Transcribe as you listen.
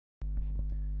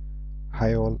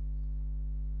Hi all,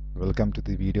 welcome to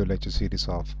the video lecture series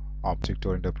of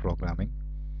Object-Oriented Programming.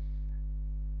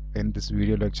 In this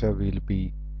video lecture, we'll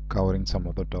be covering some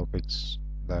other topics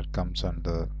that comes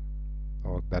under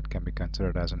or that can be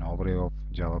considered as an overview of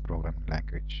Java programming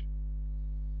language.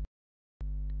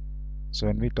 So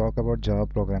when we talk about Java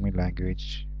programming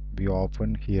language, we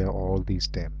often hear all these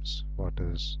terms. What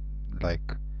is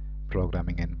like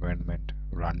programming environment,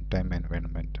 runtime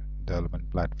environment,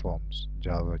 development platforms,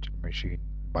 Java virtual machine,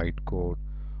 byte code.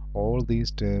 All these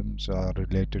terms are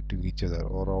related to each other,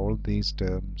 or all these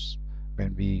terms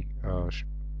when we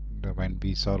when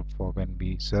we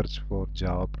search for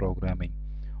Java programming,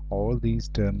 all these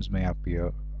terms may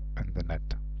appear in the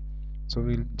net. So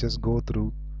we'll just go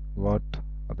through what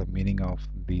are the meaning of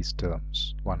these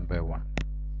terms one by one.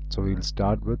 So we'll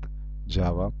start with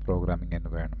Java programming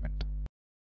environment.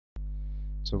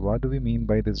 So what do we mean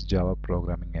by this Java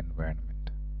programming environment?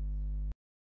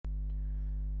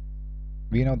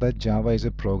 We know that Java is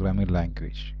a programming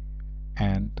language,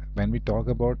 and when we talk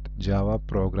about Java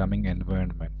programming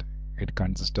environment, it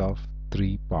consists of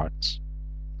three parts.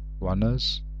 One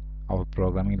is our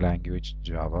programming language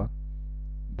Java,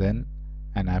 then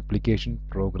an application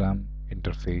program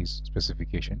interface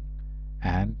specification,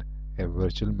 and a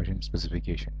virtual machine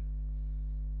specification.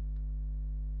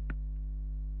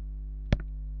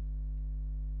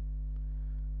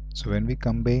 So when we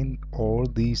combine all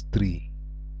these three,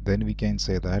 then we can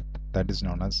say that that is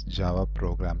known as Java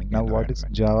programming environment. Now what is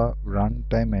Java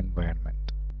runtime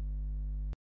environment?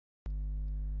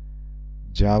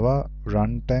 Java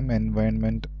runtime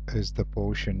environment is the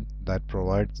portion that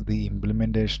provides the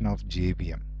implementation of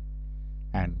JVM,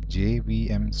 and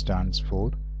JVM stands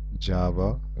for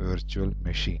Java Virtual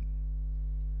Machine.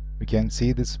 We can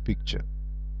see this picture.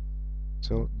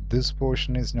 So this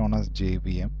portion is known as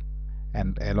JVM,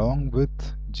 and along with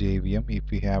JVM, if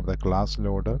we have the class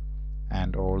loader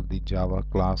and all the Java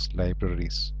class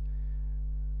libraries,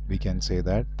 we can say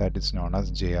that that is known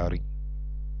as JRE.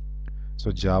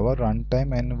 So Java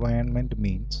runtime environment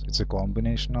means it's a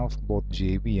combination of both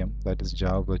JVM, that is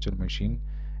Java Virtual Machine,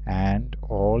 and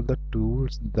all the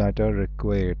tools that are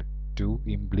required to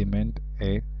implement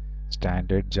a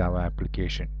standard Java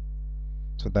application.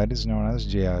 So that is known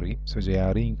as JRE. So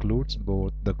JRE includes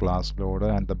both the class loader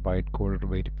and the bytecode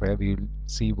verifier. We will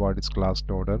see what is class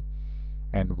loader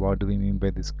and what do we mean by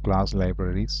these class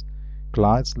libraries.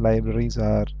 Class libraries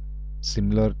are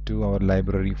similar to our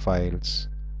library files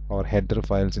or header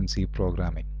files in C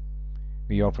programming.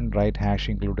 We often write hash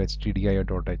include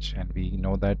stdio.h, and we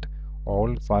know that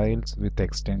all files with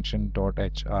extension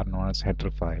 .h are known as header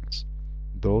files.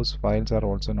 Those files are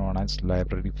also known as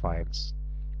library files.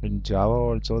 In Java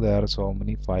also there are so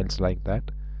many files like that.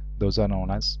 Those are known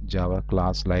as Java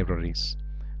class libraries.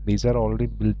 These are already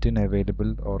built-in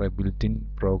available or a built-in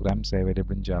programs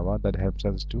available in Java that helps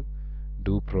us to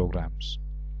do programs.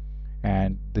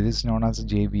 And this is known as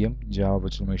JVM, Java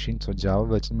Virtual Machine. So Java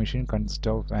Virtual Machine consists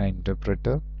of an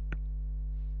interpreter,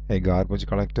 a garbage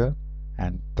collector,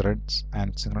 and threads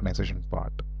and synchronization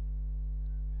part.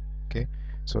 Okay,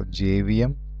 so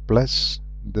JVM plus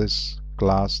this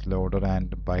class loader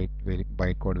and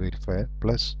bytecode verifier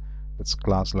plus its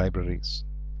class libraries.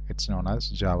 It's known as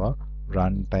Java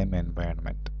runtime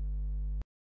environment.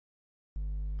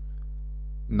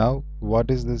 Now, what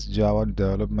is this Java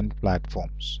development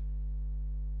platforms?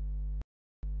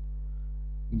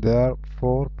 There are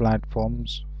four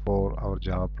platforms for our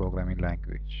Java programming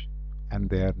language, and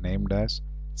they are named as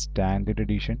Standard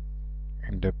Edition,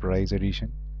 Enterprise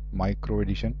Edition, Micro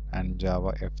Edition, and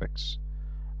Java FX.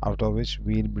 Out of which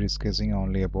we will be discussing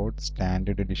only about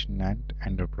Standard Edition and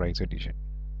Enterprise Edition.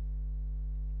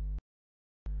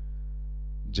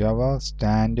 Java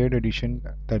Standard Edition,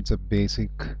 that's a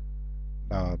basic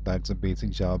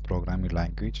Java programming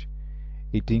language.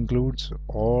 It includes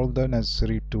all the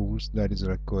necessary tools that is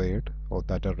required or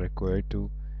that are required to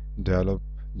develop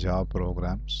Java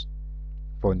programs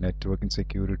for networking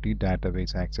security,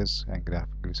 database access, and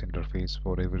graphical user interface,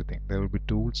 for everything. There will be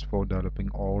tools for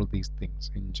developing all these things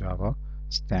in Java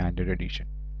Standard Edition.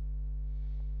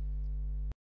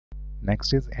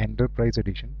 Next is Enterprise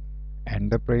Edition.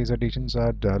 Enterprise editions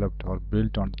are developed or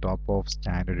built on top of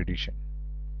Standard Edition.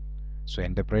 So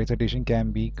Enterprise Edition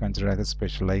can be considered as a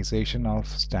specialization of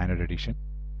Standard Edition,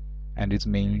 and is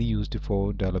mainly used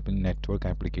for developing network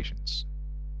applications.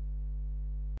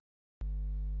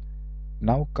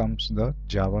 Now comes the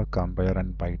Java compiler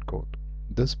and bytecode.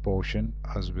 This portion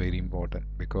is very important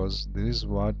because this is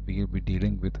what we will be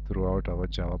dealing with throughout our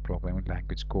Java programming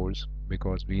language course,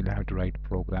 because we'll have to write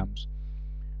programs,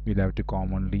 we'll have to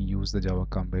commonly use the Java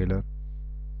compiler.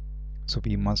 So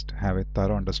we must have a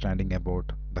thorough understanding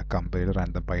about the compiler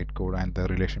and the bytecode and the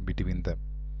relation between them.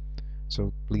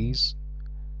 So please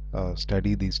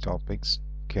study these topics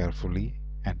carefully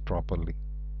and properly.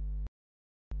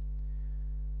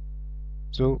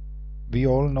 So we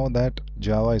all know that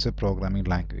Java is a programming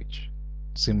language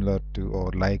similar to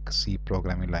or like C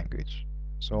programming language.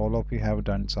 So all of you have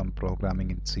done some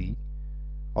programming in C.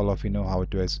 All of you know how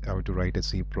to write a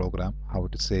C program, how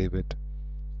to save it.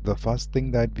 The first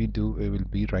thing that we do, we will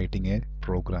be writing a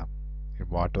program.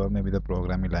 Whatever may be the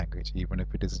programming language, even if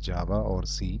it is Java or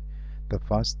C, the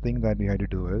first thing that we have to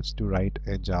do is to write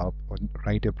a job or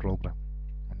write a program.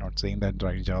 I'm not saying that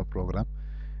write Java program.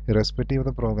 Irrespective of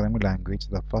the programming language,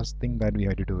 the first thing that we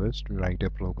have to do is to write a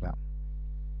program.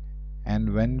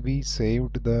 And when we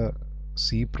saved the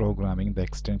C programming, the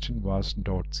extension was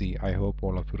 .c. I hope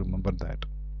all of you remember that.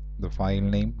 The file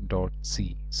name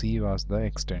 .c. C was the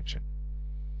extension.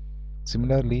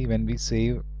 Similarly, when we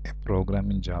save a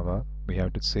program in Java, we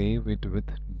have to save it with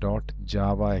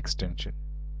 .java extension.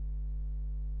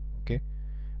 Okay,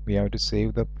 we have to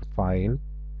save the file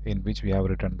in which we have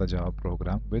written the Java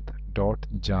program with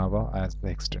 .java as the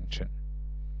extension.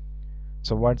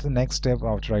 So what's the next step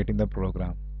after writing the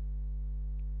program?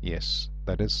 Yes,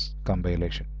 that is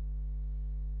compilation.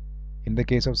 In the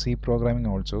case of C programming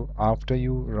also, after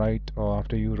you write or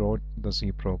after you wrote the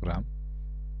C program,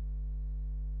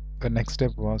 the next step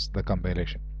was the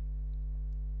compilation.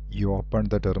 You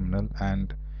opened the terminal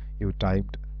and you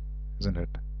typed, isn't it,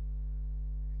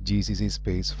 gcc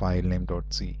space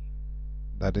filename.c.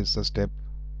 That is the step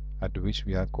at which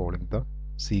we are calling the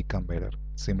C compiler.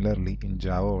 Similarly, in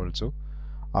Java also,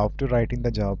 after writing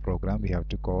the Java program, we have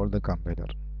to call the compiler.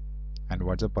 And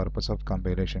what's the purpose of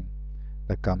compilation?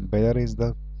 The compiler is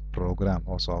the program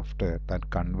or software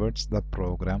that converts the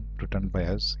program written by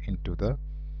us into the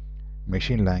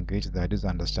machine language that is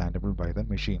understandable by the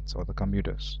machines or the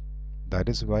computers. That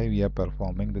is why we are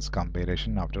performing this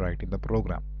compilation after writing the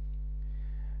program.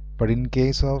 But in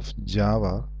case of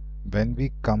Java, when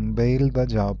we compile the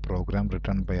Java program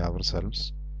written by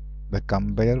ourselves, the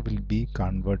compiler will be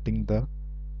converting the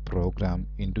program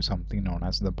into something known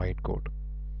as the bytecode.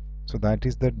 So that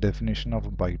is the definition of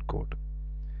bytecode.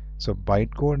 So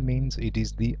bytecode means it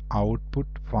is the output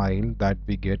file that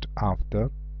we get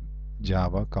after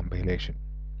Java compilation,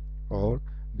 or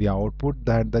the output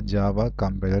that the Java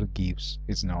compiler gives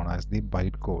is known as the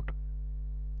bytecode.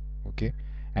 Okay,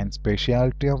 and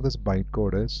specialty of this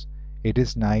bytecode is it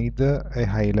is neither a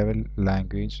high-level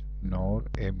language nor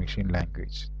a machine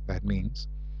language. That means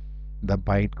the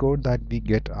bytecode that we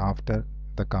get after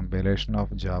the compilation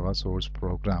of Java source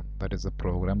program, that is the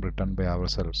program written by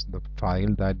ourselves, the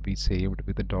file that we saved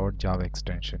with the .java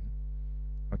extension,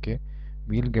 okay,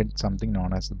 we'll get something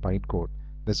known as the bytecode.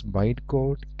 This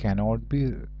bytecode cannot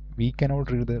be, we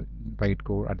cannot read the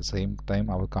bytecode at the same time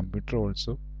our computer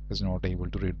also is not able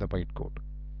to read the bytecode.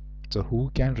 So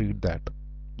who can read that?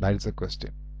 That is the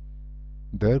question.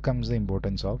 There comes the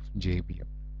importance of JVM.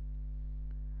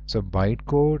 So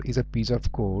bytecode is a piece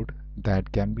of code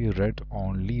that can be read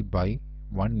only by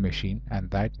one machine, and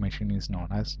that machine is known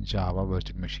as Java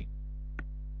virtual machine.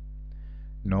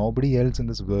 Nobody else in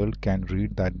this world can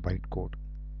read that bytecode.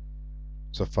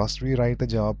 So first we write the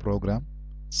Java program,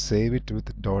 save it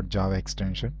with .java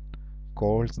extension,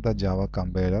 calls the Java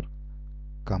compiler,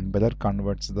 compiler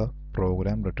converts the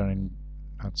program written in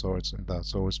the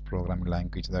source programming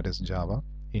language, that is Java,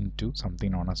 into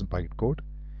something known as bytecode.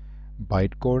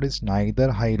 Bytecode is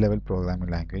neither high-level programming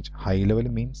language.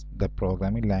 High-level means the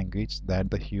programming language that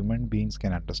the human beings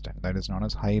can understand. That is known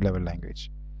as high-level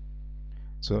language.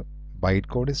 So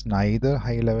bytecode is neither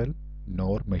high-level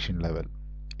nor machine level.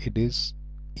 It is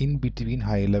in between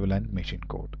high-level and machine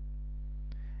code.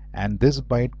 And this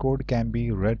bytecode can be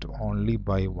read only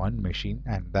by one machine,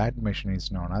 and that machine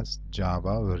is known as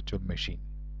Java virtual machine.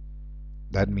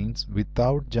 That means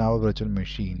without Java virtual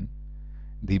machine,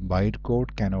 the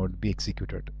bytecode cannot be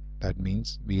executed. That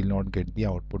means we will not get the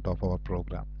output of our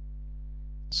program.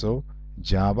 So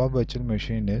Java virtual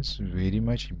machine is very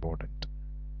much important.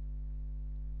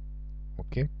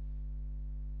 Okay.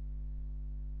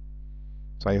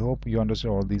 So I hope you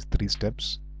understood all these three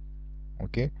steps.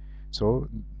 Okay. So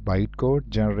bytecode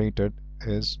generated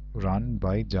is run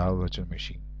by Java virtual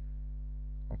machine.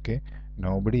 Okay.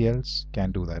 Nobody else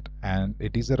can do that, and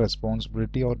it is the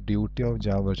responsibility or duty of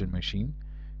Java virtual machine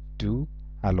to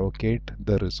allocate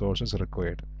the resources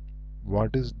required.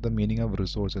 What is the meaning of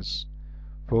resources?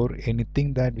 For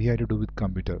anything that we have to do with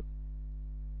computer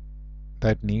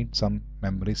that needs some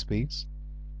memory space,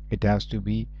 it has to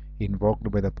be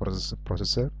invoked by the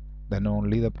processor, then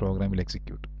only the program will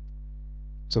execute.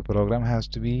 So program has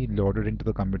to be loaded into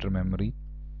the computer memory,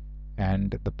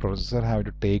 and the processor have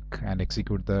to take and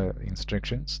execute the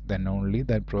instructions, then only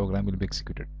that program will be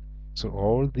executed. So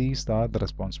all these are the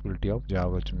responsibility of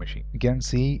Java virtual machine. You can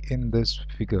see in this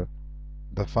figure,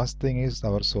 the first thing is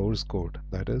our source code,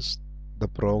 that is the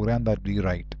program that we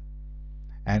write,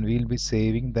 and we'll be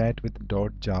saving that with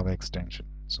 .java extension.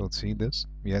 So see this,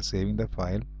 we are saving the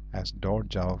file as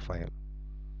 .java file,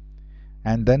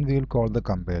 and then we will call the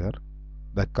compiler.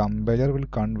 The compiler will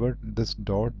convert this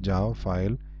 .java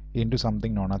file into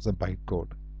something known as a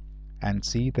bytecode, and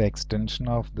see the extension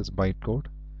of this bytecode.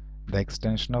 The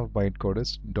extension of bytecode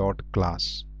is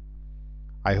 .class.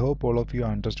 I hope all of you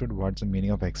understood what's the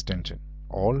meaning of extension.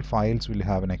 All files will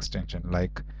have an extension.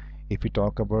 Like if we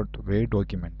talk about Word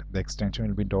document, the extension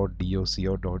will be .doc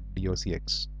or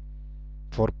 .docx.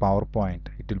 For PowerPoint,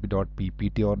 it will be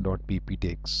 .ppt or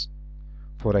 .pptx.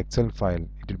 For Excel file,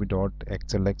 it will be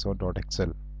 .xlx or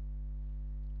 .xl.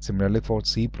 Similarly, for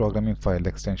C programming file, the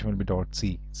extension will be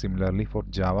 .c. Similarly, for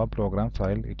Java program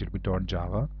file, it will be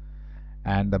 .java.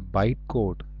 And the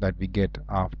bytecode that we get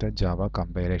after Java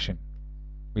compilation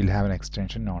will have an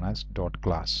extension known as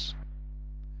 .class.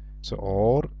 So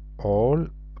all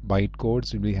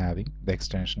bytecodes will be having the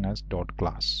extension as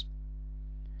 .class.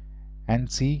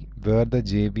 And see where the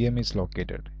JVM is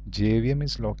located. JVM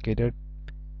is located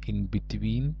in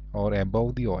between or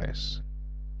above the OS.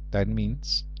 That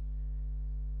means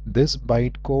this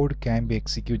bytecode can be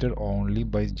executed only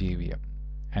by JVM.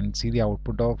 And see the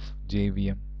output of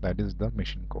JVM, that is the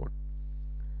machine code.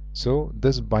 So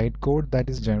this bytecode that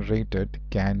is generated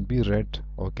can be read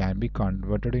or can be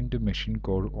converted into machine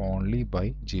code only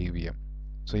by JVM.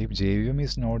 So if JVM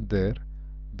is not there,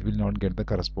 we will not get the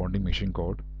corresponding machine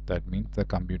code. That means the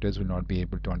computers will not be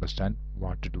able to understand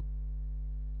what to do,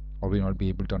 or will not be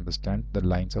able to understand the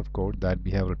lines of code that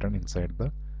we have written inside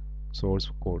the source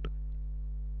code.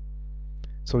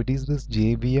 So it is this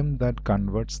JVM that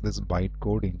converts this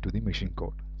bytecode into the machine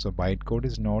code. So bytecode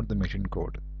is not the machine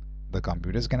code. The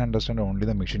computers can understand only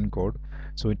the machine code.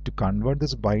 So to convert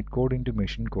this bytecode into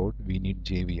machine code, we need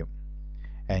JVM.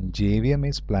 And JVM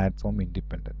is platform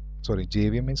independent. Sorry,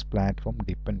 JVM is platform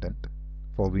dependent.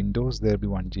 For Windows, there will be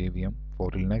one JVM.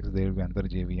 For Linux, there will be another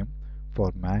JVM.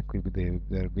 For Mac, there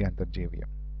will be another JVM.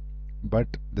 But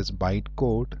this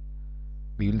bytecode,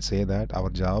 we will say that our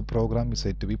Java program is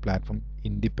said to be platform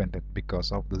independent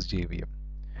because of this JVM.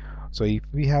 So if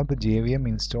we have the JVM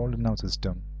installed in our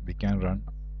system, we can run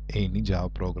any Java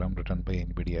program written by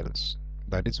anybody else.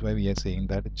 That is why we are saying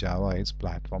that Java is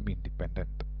platform independent.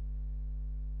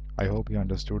 I hope you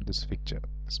understood this picture.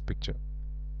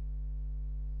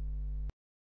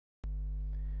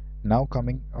 Now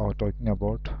coming or talking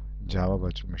about Java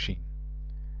virtual machine.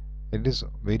 It is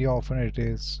very often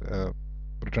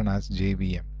written as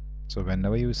JVM. So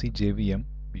whenever you see JVM,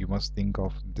 you must think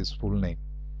of this full name,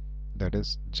 that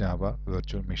is Java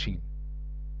virtual machine.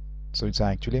 So it's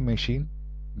actually a machine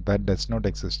that does not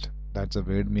exist. That's the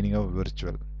word meaning of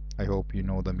virtual. I hope you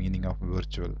know the meaning of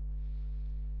virtual.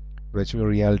 Virtual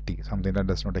reality, something that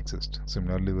does not exist.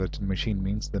 Similarly, virtual machine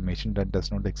means the machine that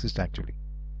does not exist actually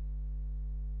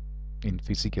in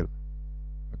physical.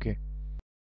 Okay.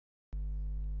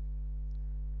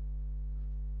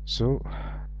 So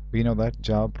we know that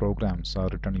Java programs are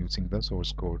written using the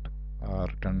source code, are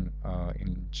written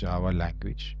in Java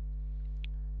language.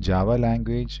 Java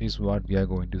language is what we are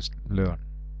going to learn.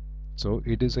 So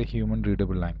it is a human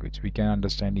readable language. We can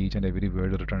understand each and every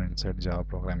word written inside Java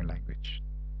programming language.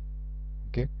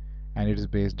 Okay, and it is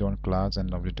based on class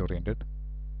and object oriented.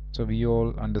 So we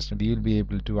all understand, we will be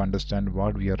able to understand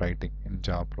what we are writing in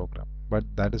Java program. But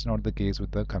that is not the case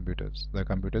with the computers. The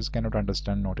computers cannot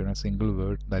understand not even a single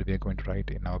word that we are going to write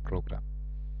in our program.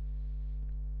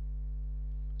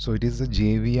 So it is the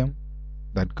JVM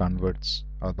that converts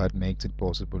or that makes it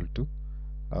possible to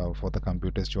for the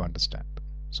computers to understand.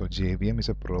 So JVM is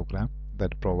a program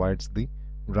that provides the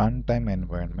runtime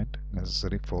environment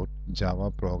necessary for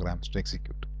Java programs to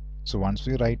execute. So once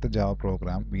we write the Java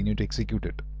program, we need to execute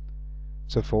it.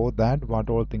 So for that, what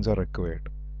all things are required?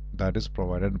 That is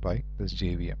provided by this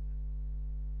JVM.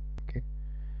 Okay,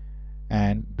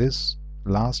 and this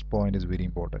last point is very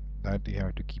important that you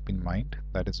have to keep in mind.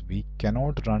 That is, we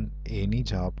cannot run any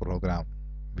Java program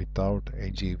without a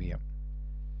JVM.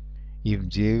 If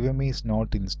JVM is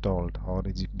not installed or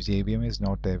if JVM is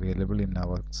not available in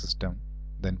our system,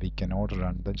 then we cannot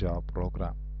run the Java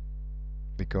program,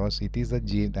 because it is a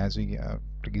as we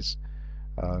please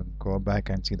go back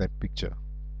and see that picture.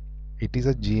 It is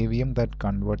a JVM that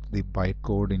converts the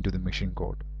bytecode into the machine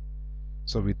code.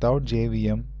 So without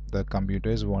JVM, the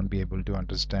computers won't be able to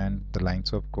understand the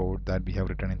lines of code that we have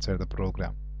written inside the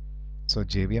program. So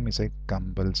JVM is a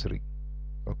compulsory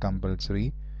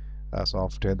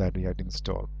software that we have to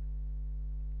install.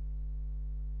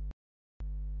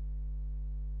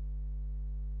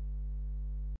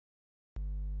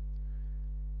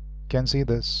 Can see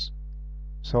this.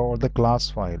 So the class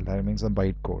file, that means the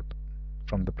bytecode.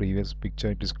 From the previous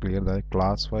picture it is clear that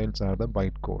class files are the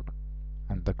bytecode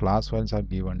and the class files are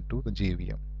given to the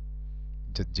JVM.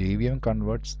 The JVM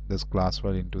converts this class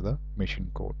file into the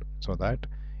machine code so that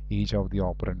each of the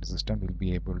operating system will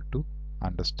be able to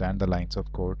understand the lines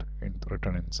of code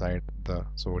written inside the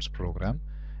source program,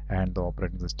 and the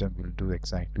operating system will do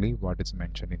exactly what is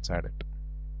mentioned inside it.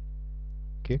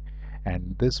 Okay,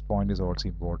 and this point is also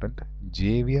important.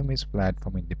 JVM is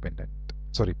platform dependent.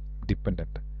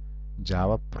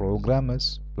 Java program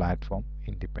is platform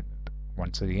independent.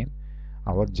 Once again,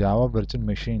 our Java virtual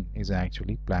machine is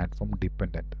actually platform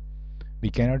dependent. We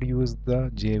cannot use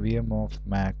the JVM of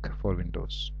Mac for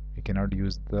Windows. We cannot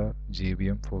use the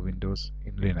JVM for Windows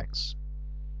in Linux.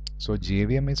 So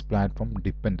JVM is platform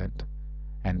dependent,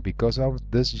 and because of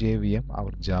this JVM,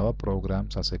 our Java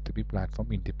programs are said to be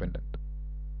platform independent.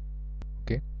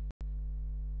 Okay.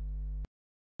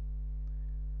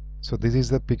 So this is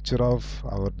the picture of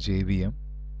our JVM.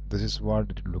 This is what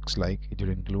it looks like. It will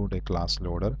include a class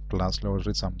loader. Class loader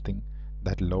is something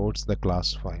that loads the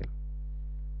class file.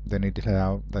 Then it will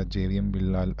have the JVM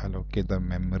will allocate the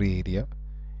memory area.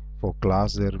 For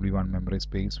class there will be one memory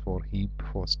space, for heap,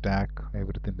 for stack,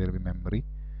 everything there will be memory.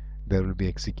 There will be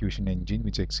execution engine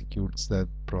which executes the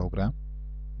program.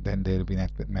 Then there will be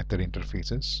method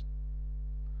interfaces.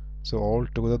 So all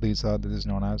together this is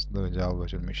known as the Java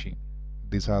virtual machine.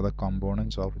 These are the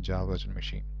components of Java virtual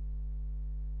machine.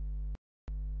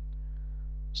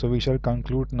 So we shall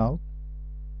conclude now.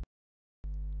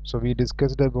 So we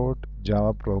discussed about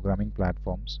Java programming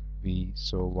platforms. We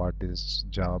saw what is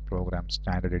Java Program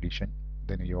Standard Edition.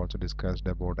 Then we also discussed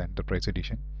about Enterprise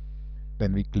Edition.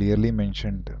 Then we clearly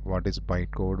mentioned what is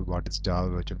bytecode, what is Java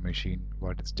virtual machine,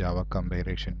 what is Java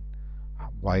compilation,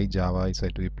 why Java is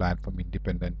said to be platform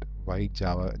independent, why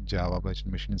Java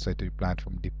virtual machine is said to be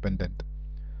platform dependent,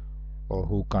 or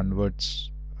who converts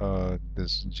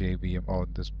this JVM or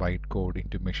this bytecode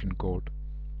into machine code.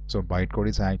 So bytecode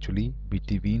is actually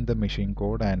between the machine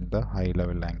code and the high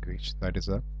level language. That is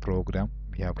a program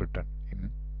we have written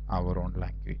in our own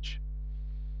language.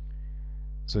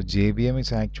 So JVM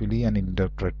is actually an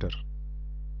interpreter.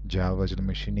 Java virtual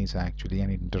machine is actually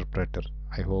an interpreter.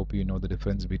 I hope you know the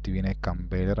difference between a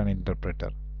compiler and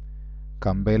interpreter.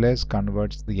 Compilers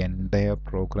converts the entire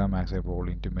program as a whole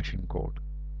into machine code,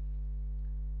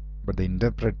 but the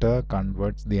interpreter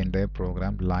converts the entire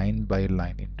program line by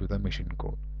line into the machine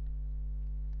code.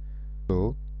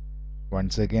 So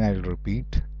once again I will repeat,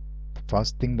 the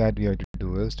first thing that we have to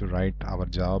do is to write our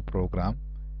Java program,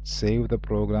 save the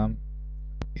program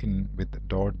in with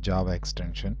 .java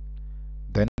extension,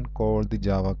 then call the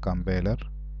Java compiler.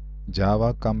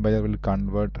 Java compiler will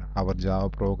convert our Java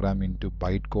program into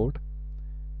bytecode.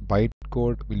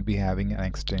 Bytecode will be having an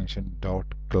extension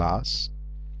 .class.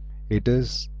 It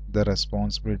is the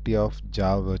responsibility of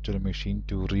Java virtual machine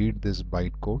to read this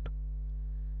bytecode.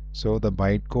 So the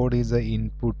bytecode is the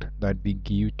input that we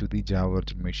give to the Java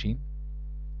virtual machine.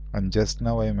 And just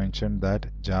now I mentioned that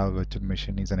Java virtual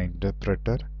machine is an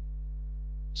interpreter.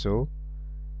 So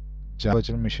Java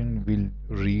virtual machine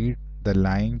will read the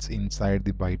lines inside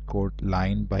the bytecode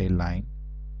line by line.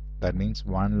 That means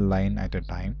one line at a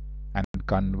time, and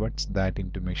converts that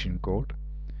into machine code.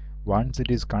 Once it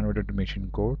is converted to machine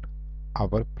code,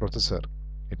 our processor,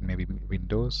 it may be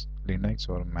Windows, Linux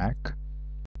or Mac,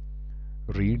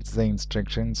 reads the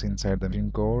instructions inside the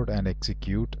machine code and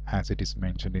execute as it is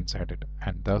mentioned inside it,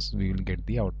 and thus we will get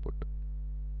the output.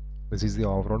 This is the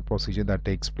overall procedure that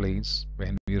takes place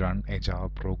when we run a Java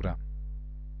program.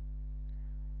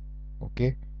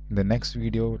 Okay, in the next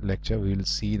video lecture we will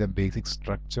see the basic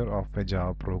structure of a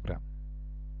Java program,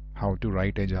 how to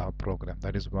write a Java program.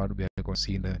 That is what we are going to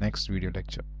see in the next video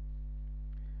lecture.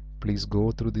 Please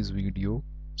go through this video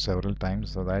several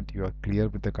times so that you are clear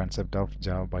with the concept of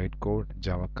Java bytecode,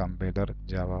 Java compiler,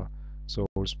 Java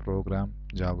source program,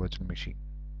 Java virtual machine.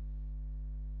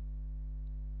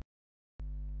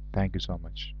 Thank you so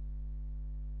much.